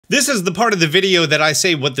This is the part of the video that I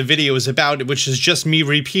say what the video is about, which is just me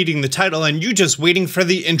repeating the title and you just waiting for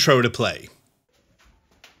the intro to play.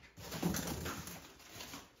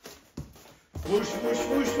 Whoosh, whoosh,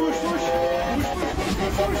 whoosh, whoosh, whoosh.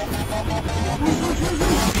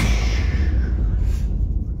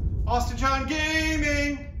 Austin John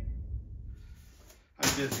Gaming. I'm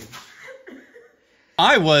busy.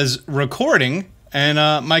 I was recording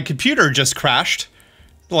and my computer just crashed.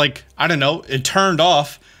 Like, I don't know, it turned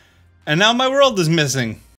off and now my world is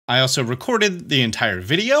missing. I also recorded the entire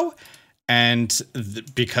video and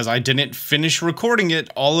because I didn't finish recording it,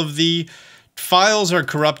 all of the files are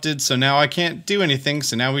corrupted, so now I can't do anything.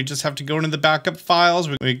 So now we just have to go into the backup files.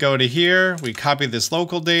 We go to here, we copy this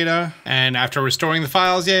local data, and after restoring the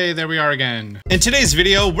files, yay, there we are again. In today's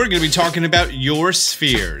video, we're gonna be talking about your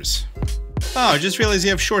spheres. Oh, I just realized you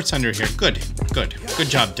have shorts under here. Good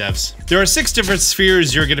job, devs. There are 6 different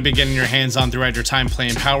spheres you're going to be getting your hands on throughout your time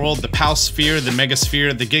playing Palworld: the Pal Sphere, the Mega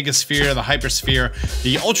Sphere, the Giga Sphere, the Hyper Sphere,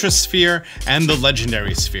 the Ultra Sphere, and the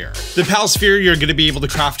Legendary Sphere. The Pal Sphere you're going to be able to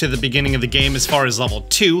craft at the beginning of the game as far as level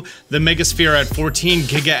 2, the Mega Sphere at 14,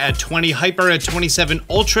 Giga at 20, Hyper at 27,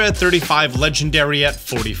 Ultra at 35, Legendary at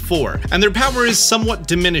 44. And their power is somewhat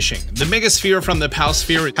diminishing. The Mega Sphere from the Pal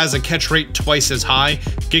Sphere has a catch rate twice as high,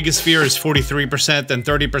 Giga Sphere is 43%, then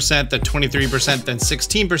 30%, then 23%, then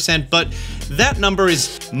 16%, but that number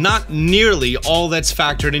is not nearly all that's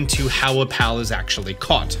factored into how a pal is actually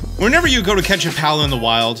caught. Whenever you go to catch a pal in the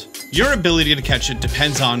wild, your ability to catch it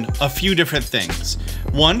depends on a few different things.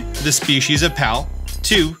 1, the species of pal.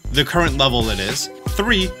 2, the current level it is.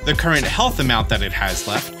 3, the current health amount that it has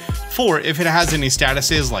left. 4, if it has any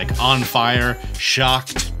statuses like on fire,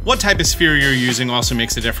 shocked. What type of sphere you're using also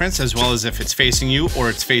makes a difference, as well as if it's facing you or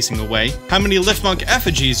it's facing away, how many Liftmonk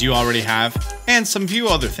effigies you already have, and some few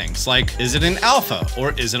other things like, is it an alpha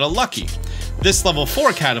or is it a lucky? This level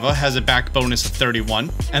 4 Catava has a back bonus of 31,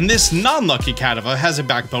 and this non-lucky Catava has a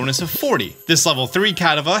back bonus of 40. This level 3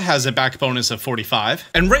 Catava has a back bonus of 45.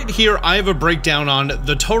 And right here, I have a breakdown on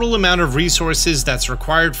the total amount of resources that's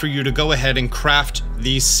required for you to go ahead and craft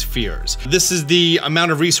these spheres. This is the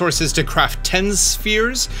amount of resources to craft 10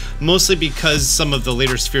 spheres, mostly because some of the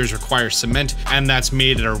later spheres require cement, and that's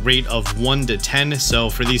made at a rate of 1 to 10, so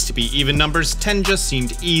for these to be even numbers, 10 just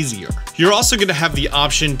seemed easier. You're also going to have the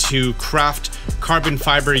option to craft carbon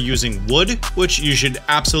fiber using wood, which you should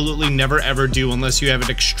absolutely never ever do unless you have an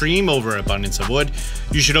extreme overabundance of wood.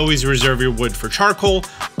 You should always reserve your wood for charcoal.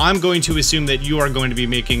 I'm going to assume that you are going to be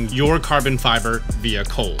making your carbon fiber via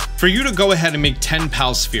coal. For you to go ahead and make 10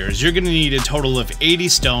 Pal Spheres, you're going to need a total of 80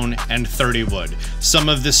 stone and 30 wood. Some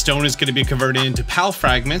of this stone is going to be converted into Pal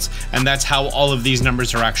fragments, and that's how all of these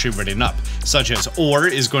numbers are actually written up, such as ore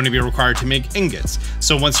is going to be required to make ingots.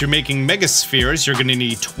 So once you're making Mega Spheres, you're going to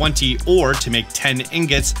need 20 ore to make 10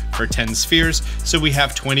 ingots for 10 spheres, so we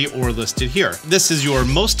have 20 ore listed here. This is your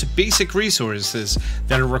most basic resources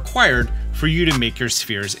that are required for you to make your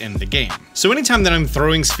spheres in the game. So anytime that I'm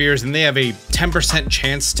throwing spheres and they have a 10%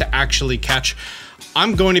 chance to actually catch,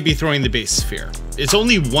 I'm going to be throwing the base sphere. It's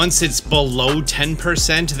only once it's below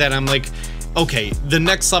 10% that I'm like, okay, the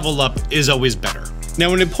next level up is always better.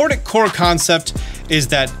 Now, an important core concept is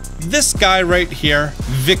that this guy right here,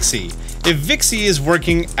 Vixie, if Vixie is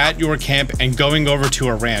working at your camp and going over to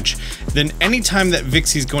a ranch, then anytime that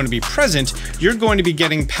Vixie is going to be present, you're going to be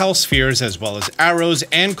getting Pal Spheres as well as arrows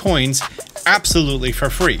and coins absolutely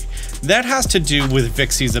for free. That has to do with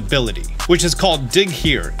Vixie's ability, which is called Dig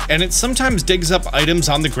Here, and it sometimes digs up items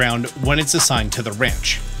on the ground when it's assigned to the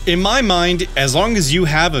ranch. In my mind, as long as you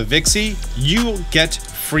have a Vixie, you get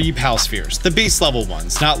free Pal Spheres, the base level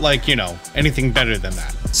ones, not like, you know, anything better than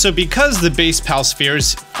that. So because the base Pal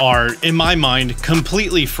Spheres are, in my mind,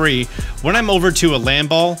 completely free, when I'm over to a land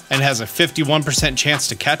ball and has a 51% chance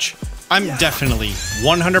to catch, I'm definitely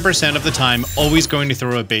 100% of the time always going to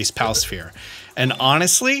throw a base Pal Sphere. And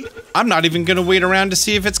honestly, I'm not even going to wait around to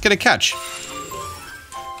see if it's going to catch.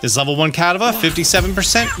 This level 1 Catava,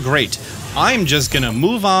 57%, great. I'm just going to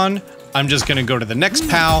move on. I'm just going to go to the next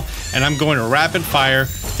pal, and I'm going to rapid fire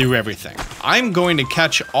through everything. I'm going to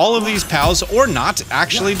catch all of these pals, or not,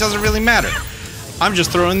 actually, it doesn't really matter. I'm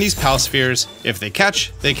just throwing these Pal Spheres. If they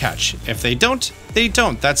catch, they catch. If they don't, they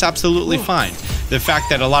don't. That's absolutely fine. The fact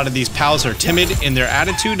that a lot of these pals are timid in their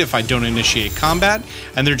attitude if I don't initiate combat,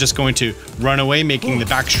 and they're just going to run away, making the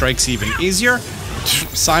back strikes even easier,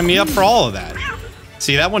 sign me up for all of that.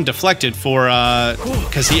 See, that one deflected for,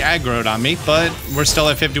 because he aggroed on me, but we're still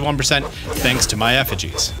at 51% thanks to my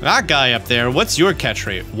effigies. That guy up there, what's your catch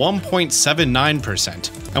rate?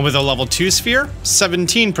 1.79%. And with a level 2 sphere,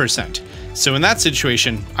 17%. So in that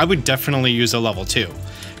situation, I would definitely use a level 2.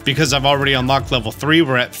 Because I've already unlocked level 3,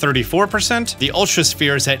 we're at 34%, the Ultra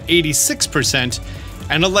Sphere is at 86%,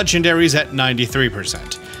 and a Legendary is at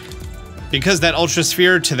 93%. Because that Ultra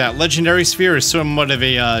Sphere to that Legendary Sphere is somewhat of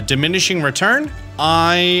a diminishing return,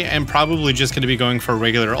 I am probably just going to be going for a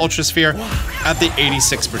regular Ultra Sphere at the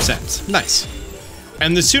 86%. Nice.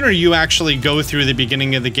 And the sooner you actually go through the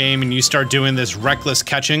beginning of the game and you start doing this reckless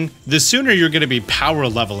catching, the sooner you're going to be power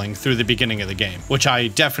leveling through the beginning of the game, which I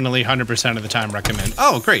definitely 100% of the time recommend.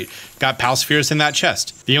 Oh, great. Got Pal Spheres in that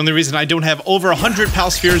chest. The only reason I don't have over 100 Pal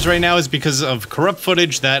Spheres right now is because of corrupt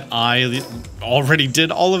footage that I already did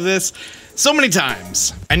all of this so many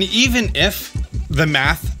times. And even if the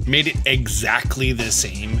math made it exactly the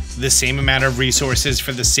same amount of resources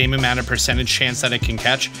for the same amount of percentage chance that it can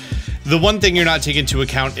catch, the one thing you're not taking into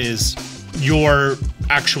account is your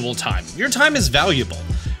actual time. Your time is valuable.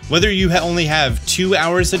 Whether you only have 2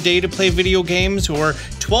 hours a day to play video games or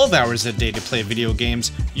 12 hours a day to play video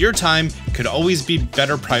games, your time could always be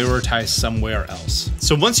better prioritized somewhere else.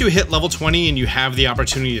 So once you hit level 20 and you have the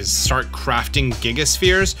opportunity to start crafting Giga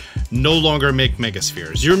Spheres, no longer make Mega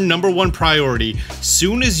Spheres. Your #1 priority,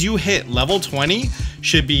 soon as you hit level 20,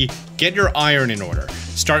 should be get your iron in order.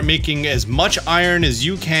 Start making as much iron as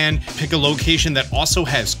you can. Pick a location that also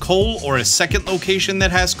has coal or a second location that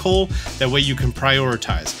has coal. That way you can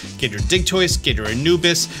prioritize. Get your Digtoise, get your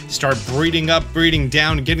Anubis, start breeding up, breeding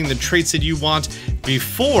down, getting the traits that you want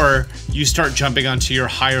before you start jumping onto your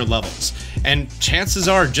higher levels. And chances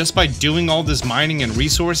are, just by doing all this mining and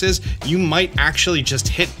resources, you might actually just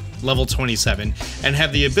hit level 27 and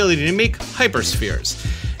have the ability to make hyper spheres.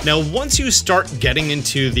 Now, once you start getting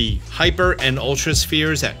into the Hyper and Ultra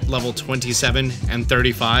Spheres at level 27 and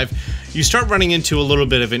 35, you start running into a little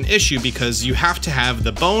bit of an issue because you have to have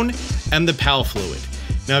the bone and the Pal Fluid.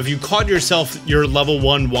 Now, if you caught yourself your level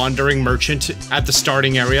 1 Wandering Merchant at the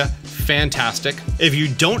starting area, fantastic. If you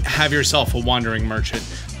don't have yourself a Wandering Merchant,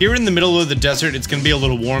 here in the middle of the desert, it's going to be a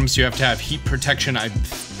little warm, so you have to have heat protection. I'm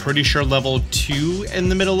pretty sure level 2 in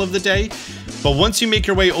the middle of the day. But once you make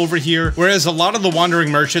your way over here, whereas a lot of the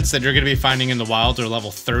Wandering Merchants that you're going to be finding in the wild are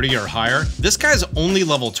level 30 or higher, this guy's only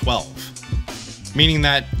level 12. Meaning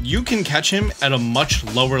that you can catch him at a much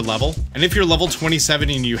lower level. And if you're level 27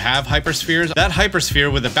 and you have Hyperspheres, that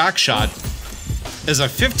Hypersphere with a back shot is a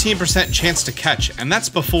 15% chance to catch, and that's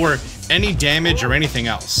before any damage or anything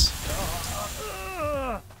else.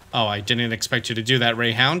 Oh, I didn't expect you to do that,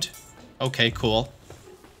 Rayhound. Okay, cool.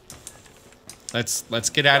 Let's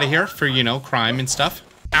get out of here for, you know, crime and stuff.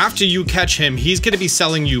 After you catch him, he's going to be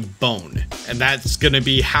selling you bone, and that's going to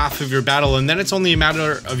be half of your battle, and then it's only a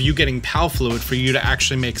matter of you getting Pal Fluid for you to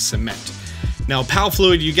actually make cement. Now, Pal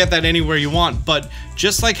Fluid, you get that anywhere you want, but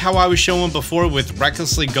just like how I was showing before with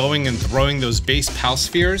recklessly going and throwing those base Pal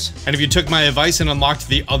Spheres, and if you took my advice and unlocked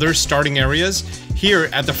the other starting areas, here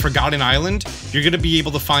at the Forgotten Island, you're going to be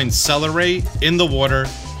able to find Celery in the water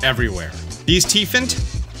everywhere. These Teefant,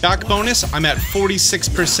 back bonus, I'm at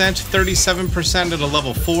 46%, 37% at a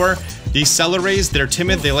level 4. These Celeries, they're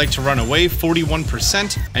timid, they like to run away,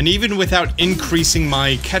 41%. And even without increasing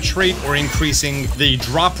my catch rate or increasing the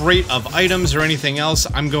drop rate of items or anything else,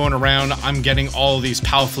 I'm going around, I'm getting all of these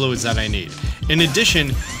Pal Fluids that I need. In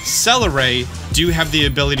addition, Celery do have the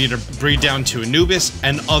ability to breed down to Anubis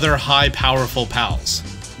and other high powerful pals.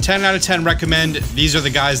 10 out of 10 recommend. These are the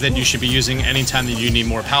guys that you should be using anytime that you need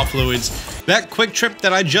more Pal Fluids. That quick trip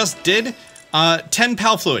that I just did, 10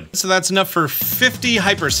 Pal Fluid. So that's enough for 50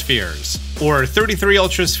 Hyper Spheres, or 33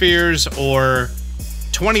 Ultra Spheres, or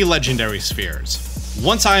 20 Legendary Spheres.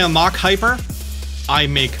 Once I unlock Hyper, I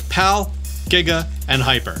make Pal, Giga, and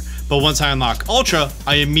Hyper. But once I unlock Ultra,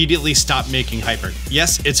 I immediately stop making Hyper.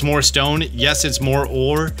 Yes, it's more stone. Yes, it's more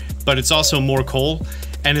ore, but it's also more coal.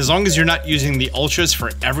 And as long as you're not using the Ultras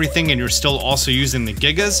for everything and you're still also using the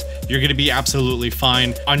Gigas, you're going to be absolutely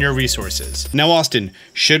fine on your resources. Now, Austin,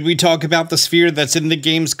 should we talk about the sphere that's in the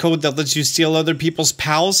game's code that lets you steal other people's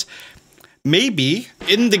pals? Maybe.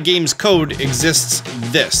 In the game's code exists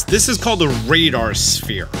this. This is called a Radar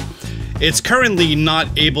Sphere. It's currently not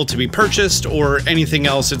able to be purchased or anything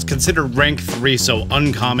else. It's considered rank 3, so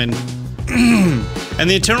uncommon. And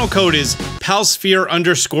the internal code is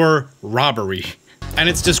palsphere_robbery. And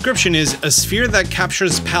its description is a sphere that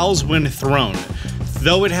captures pals when thrown.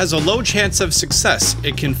 Though it has a low chance of success,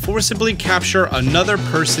 it can forcibly capture another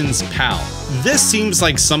person's pal. This seems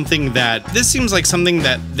like something that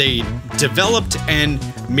they developed and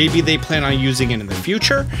maybe they plan on using it in the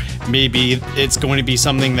future. Maybe it's going to be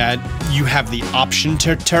something that you have the option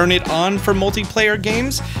to turn it on for multiplayer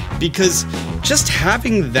games, because just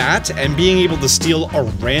having that and being able to steal a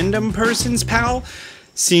random person's pal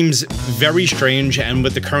seems very strange, and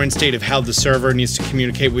with the current state of how the server needs to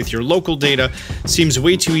communicate with your local data, seems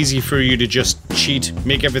way too easy for you to just cheat,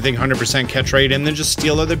 make everything 100% catch rate, and then just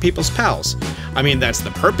steal other people's pals. I mean, that's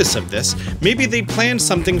the purpose of this. Maybe they planned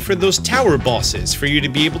something for those tower bosses, for you to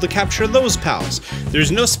be able to capture those pals.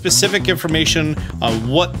 There's no specific information on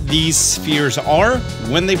what these spheres are,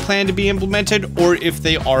 when they plan to be implemented, or if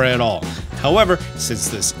they are at all. However, since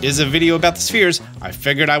this is a video about the spheres, I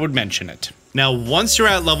figured I would mention it. Now, once you're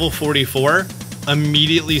at level 44,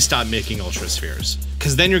 immediately stop making Ultra Spheres,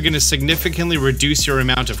 because then you're going to significantly reduce your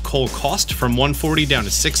amount of coal cost from 140 down to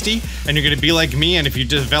 60, and you're going to be like me, and if you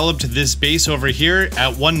developed this base over here at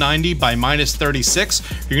 190 by minus 36,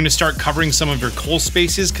 you're going to start covering some of your coal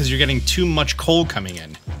spaces because you're getting too much coal coming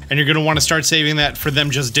in. And you're going to want to start saving that for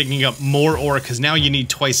them just digging up more ore, because now you need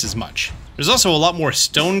twice as much. There's also a lot more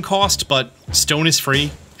stone cost, but stone is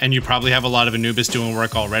free, and you probably have a lot of Anubis doing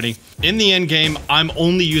work already. In the end game, I'm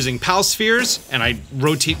only using Pal Spheres, and I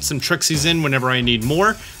rotate some Trixies in whenever I need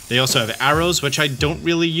more. They also have arrows, which I don't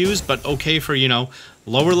really use, but okay for, you know,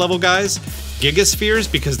 lower level guys. Giga Spheres,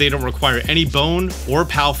 because they don't require any bone, or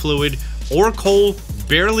Pal Fluid, or coal,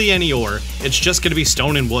 barely any ore. It's just gonna be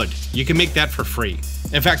stone and wood. You can make that for free.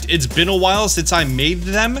 In fact, it's been a while since I made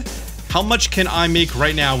them. How much can I make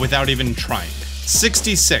right now without even trying?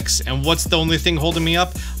 66, and what's the only thing holding me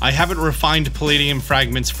up? I haven't refined palladium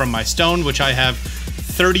fragments from my stone, which I have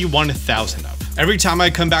 31,000 of. Every time I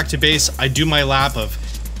come back to base, I do my lap of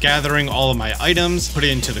gathering all of my items, put it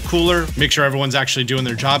into the cooler, make sure everyone's actually doing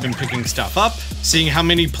their job and picking stuff up, seeing how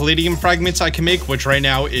many palladium fragments I can make, which right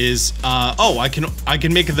now is, I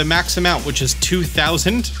can make the max amount, which is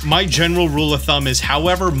 2,000. My general rule of thumb is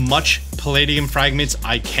however much palladium fragments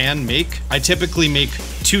I can make, I typically make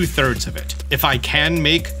 2/3 of it. If I can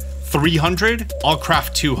make 300, I'll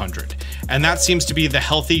craft 200. And that seems to be the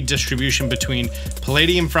healthy distribution between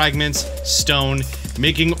palladium fragments, stone,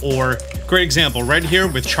 making ore. Great example, right here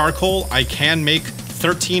with charcoal, I can make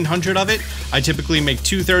 1,300 of it. I typically make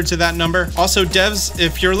 2/3 of that number. Also, devs,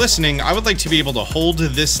 if you're listening, I would like to be able to hold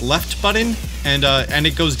this left button and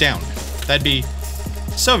it goes down. That'd be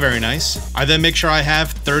so very nice. I then make sure I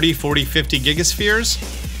have 30, 40, 50 gigaspheres,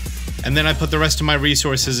 and then I put the rest of my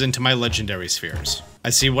resources into my legendary spheres. I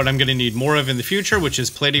see what I'm going to need more of in the future, which is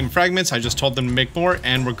palladium fragments. I just told them to make more,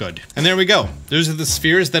 and we're good. And there we go. Those are the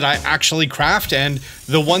spheres that I actually craft, and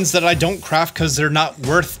the ones that I don't craft because they're not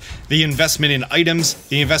worth the investment in items,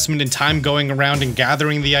 the investment in time going around and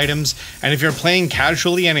gathering the items. And if you're playing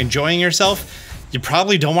casually and enjoying yourself, you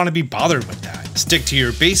probably don't want to be bothered with that. Stick to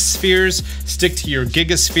your base spheres, stick to your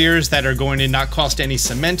giga spheres that are going to not cost any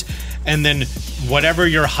cement, and then whatever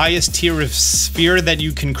your highest tier of sphere that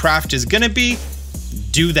you can craft is gonna be,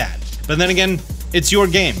 do that. But then again, it's your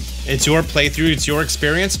game. It's your playthrough, it's your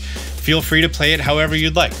experience. Feel free to play it however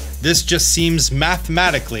you'd like. This just seems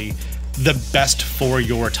mathematically the best for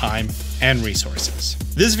your time and resources.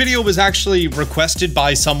 This video was actually requested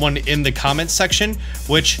by someone in the comments section,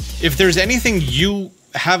 which if there's anything you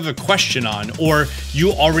have a question on, or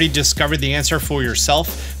you already discovered the answer for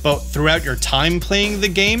yourself, but throughout your time playing the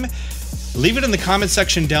game, leave it in the comment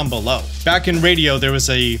section down below. Back in radio, there was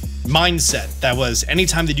a mindset that was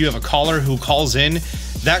anytime that you have a caller who calls in,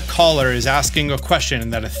 that caller is asking a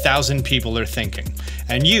question that 1,000 people are thinking.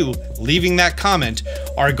 And you, leaving that comment,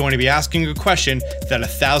 are going to be asking a question that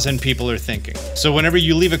 1,000 people are thinking. So whenever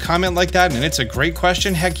you leave a comment like that and it's a great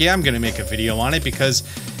question, heck yeah, I'm gonna make a video on it, because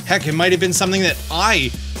heck, it might have been something that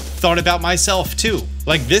I thought about myself too.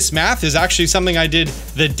 Like this math is actually something I did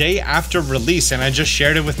the day after release, and I just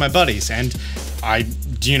shared it with my buddies, and I,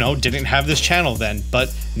 didn't have this channel then,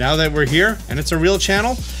 but now that we're here and it's a real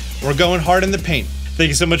channel, we're going hard in the paint. Thank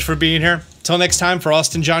you so much for being here. Till next time, for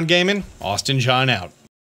Austin John Gaming, Austin John out.